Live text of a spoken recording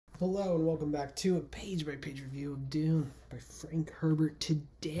Hello and welcome back to a page-by-page review of Dune by Frank Herbert.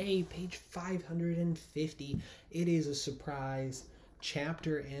 Today, page 550. It is a surprise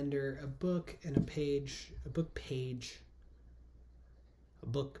chapter ender, a book and a page, a book.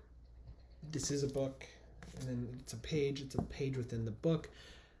 This is a book, and then it's a page within the book.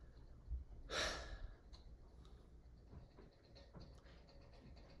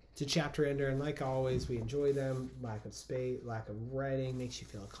 It's a chapter ender, and like always, we enjoy them. Lack of space, lack of writing makes you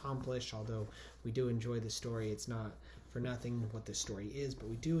feel accomplished. Although we do enjoy the story, it's not for nothing what the story is, but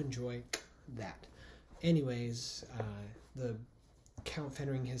we do enjoy that. Anyways, the Count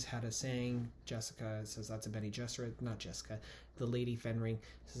Fenring has had a saying. Jessica says that's a Bene Gesserit, not Jessica. The Lady Fenring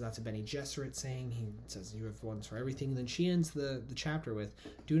says that's a Bene Gesserit saying. He says you have ones for everything. And then she ends the chapter with,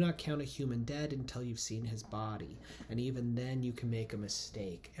 "Do not count a human dead until you've seen his body, and even then you can make a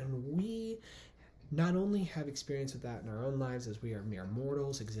mistake." And we not only have experience with that in our own lives, as we are mere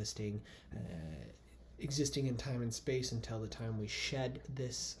mortals existing in time and space until the time we shed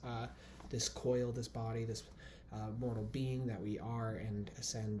this coil, this body, this mortal being that we are, and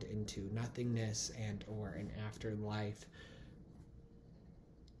ascend into nothingness and or an afterlife.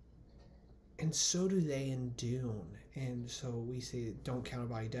 And so do they in Dune. And so we say don't count a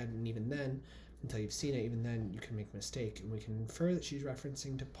body dead, and even then, until you've seen it, even then you can make a mistake. And we can infer that she's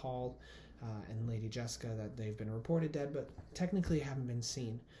referencing to Paul and Lady Jessica, that they've been reported dead but technically haven't been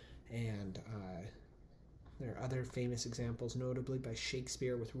seen. And there are other famous examples, notably by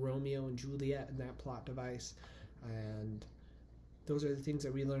Shakespeare with Romeo and Juliet and that plot device. And those are the things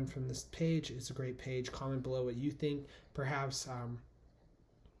that we learned from this page. It's a great page. Comment below what you think. Perhaps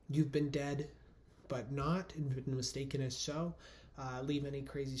you've been dead but not, and been mistaken as so. Leave any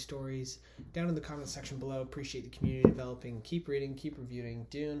crazy stories down in the comment section below. Appreciate the community developing. Keep reading, keep reviewing.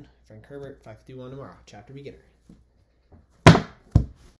 Dune, Frank Herbert, 551 tomorrow. Chapter beginner.